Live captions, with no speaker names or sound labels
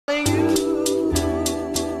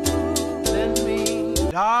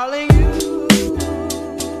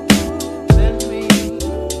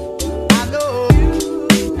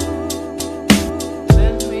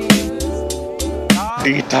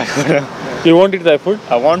Thai food. You won't eat Thai food?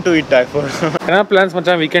 I want to eat Thai food. Any plans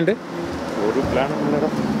machan weekend? Oru plan illada.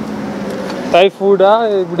 Thai food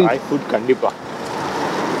Thai food kandipa.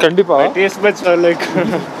 Kandipa? My taste buds are like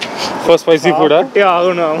for spicy food like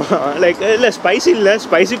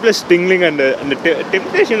spicy plus tingling and the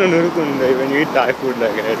temptation when you eat Thai food,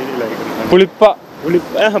 like I really like it. Pulippa.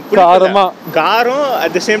 Karama. Karo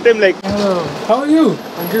at the same time like. How are you?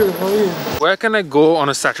 I'm good. How are you? Where can I go on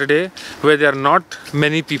a Saturday where there are not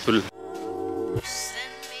many people?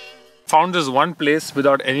 Found this one place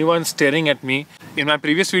without anyone staring at me. In my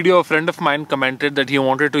previous video, a friend of mine commented that he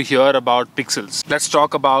wanted to hear about pixels. Let's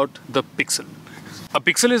talk about the pixel. A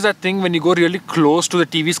pixel is that thing when you go really close to the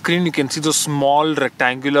TV screen, you can see those small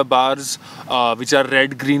rectangular bars which are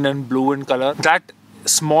red, green and blue in color. That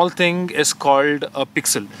small thing is called a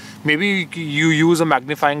pixel. Maybe you use a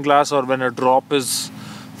magnifying glass, or when a drop is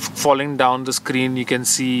falling down the screen, you can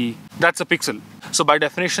see that's a pixel. So by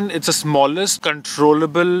definition, it's the smallest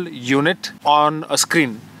controllable unit on a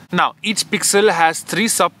screen. Now, each pixel has 3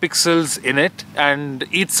 subpixels in it, and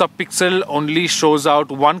each subpixel only shows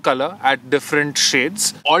out one color at different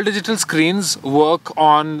shades. All digital screens work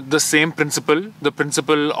on the same principle, the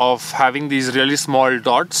principle of having these really small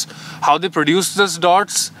dots. How they produce these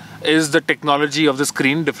dots is the technology of the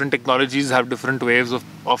screen. Different technologies have different ways of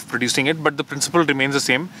producing it, but the principle remains the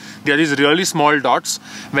same. There are these really small dots.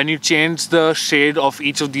 When you change the shade of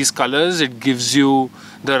each of these colors, it gives you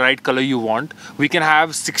the right color you want. We can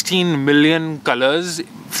have 16 million colors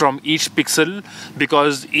from each pixel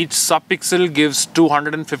because each subpixel gives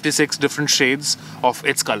 256 different shades of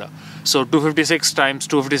its color. So 256 times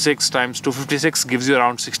 256 times 256 gives you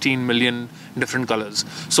around 16 million different colors.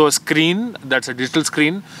 So a screen, that's a digital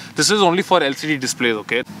screen, this is only for LCD displays,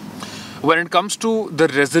 okay? When it comes to the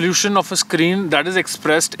resolution of a screen, that is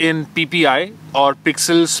expressed in PPI or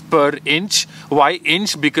pixels per inch. Why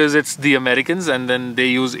inch? Because it's the Americans and then they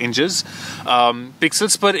use inches.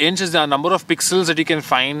 Pixels per inch is the number of pixels that you can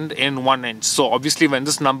find in 1 inch. So obviously when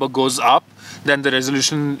this number goes up, then the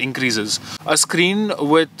resolution increases. A screen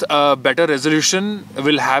with a better resolution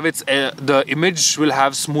will have the image will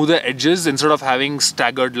have smoother edges instead of having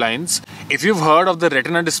staggered lines. If you've heard of the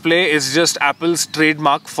Retina display, it's just Apple's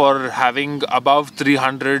trademark for having above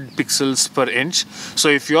 300 pixels per inch. So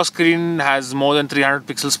if your screen has more than 300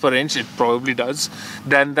 pixels per inch, it probably does,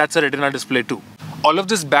 then that's a Retina display too. All of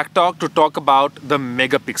this back talk to talk about the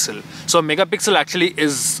megapixel. So a megapixel actually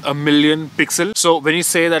is a million pixel. So when you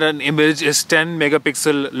say that an image is 10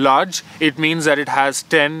 megapixel large, it means that it has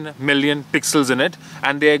 10 million pixels in it.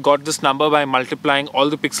 And they got this number by multiplying all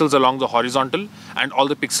the pixels along the horizontal and all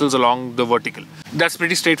the pixels along the vertical. That's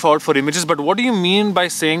pretty straightforward for images. But what do you mean by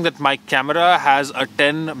saying that my camera has a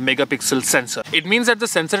 10 megapixel sensor? It means that the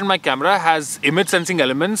sensor in my camera has image sensing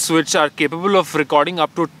elements which are capable of recording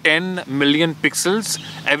up to 10 million pixels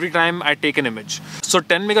every time I take an image. So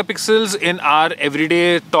 10 megapixels in our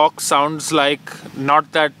everyday talk sounds like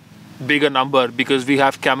not that big a number because we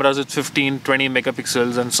have cameras with 15, 20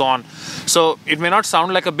 megapixels and so on. So it may not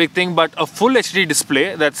sound like a big thing, but a full HD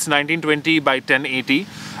display that's 1920 by 1080,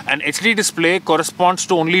 an HD display corresponds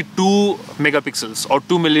to only 2 megapixels or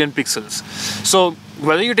 2 million pixels. So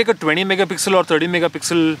whether you take a 20 megapixel or 30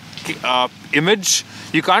 megapixel image,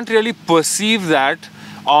 you can't really perceive that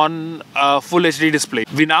on a full HD display.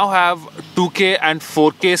 We now have 2K and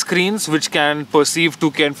 4K screens which can perceive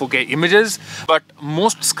 2K and 4K images, but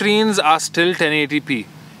most screens are still 1080p,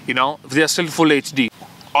 you know, they are still full HD.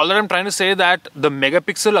 All that I'm trying to say that the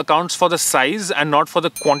megapixel accounts for the size and not for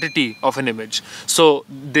the quantity of an image. So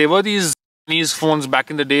there were these Chinese phones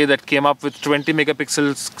back in the day that came up with 20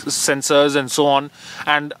 megapixel sensors and so on,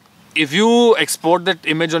 and if you export that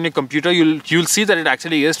image on your computer, you'll see that it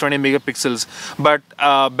actually is 20 megapixels. But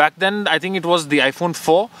back then, I think it was the iPhone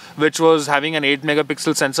 4, which was having an 8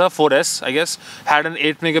 megapixel sensor. 4S, I guess, had an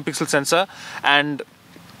 8 megapixel sensor, and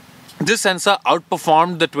this sensor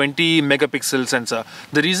outperformed the 20 megapixel sensor.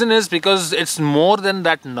 The reason is because it's more than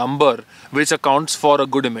that number which accounts for a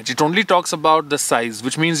good image. It only talks about the size,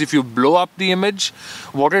 which means if you blow up the image,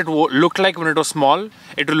 what it looked like when it was small,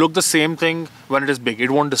 it will look the same thing when it is big. It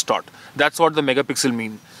won't distort. That's what the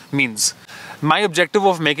megapixel means. My objective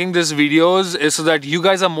of making these videos is so that you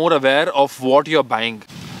guys are more aware of what you're buying.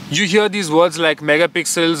 You hear these words like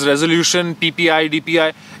megapixels, resolution, PPI,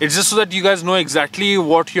 DPI. It's just so that you guys know exactly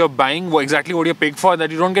what you're buying, exactly what you're paying for,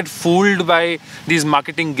 that you don't get fooled by these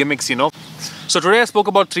marketing gimmicks, you know. So today I spoke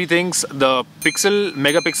about 3 things: the pixel,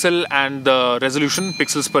 megapixel, and the resolution,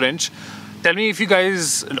 pixels per inch. Tell me if you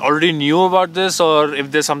guys already knew about this or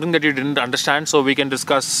if there's something that you didn't understand, so we can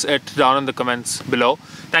discuss it down in the comments below.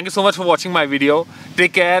 Thank you so much for watching my video.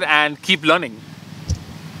 Take care and keep learning.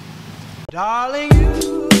 Darling,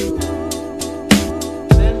 you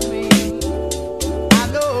send me. I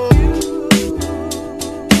know you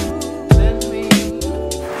send me.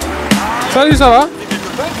 Salut, ça va?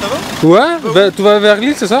 Ça va? Ouais, tu vas vers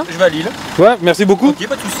Lille, c'est ça? Je vais à Lille. Ouais, merci beaucoup. Ok,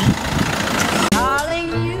 pas de soucis.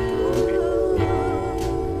 Darling,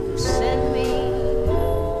 you send me.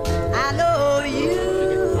 I know you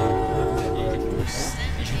send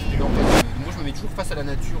me. Moi je me mets toujours face à la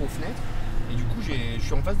nature, aux fenêtres. Et du coup je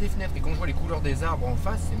suis en face des fenêtres. Et quand je vois les couleurs des arbres en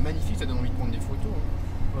face, c'est magnifique, ça donne envie de prendre des photos.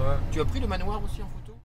 Ouais. Tu as pris le manoir aussi en photo?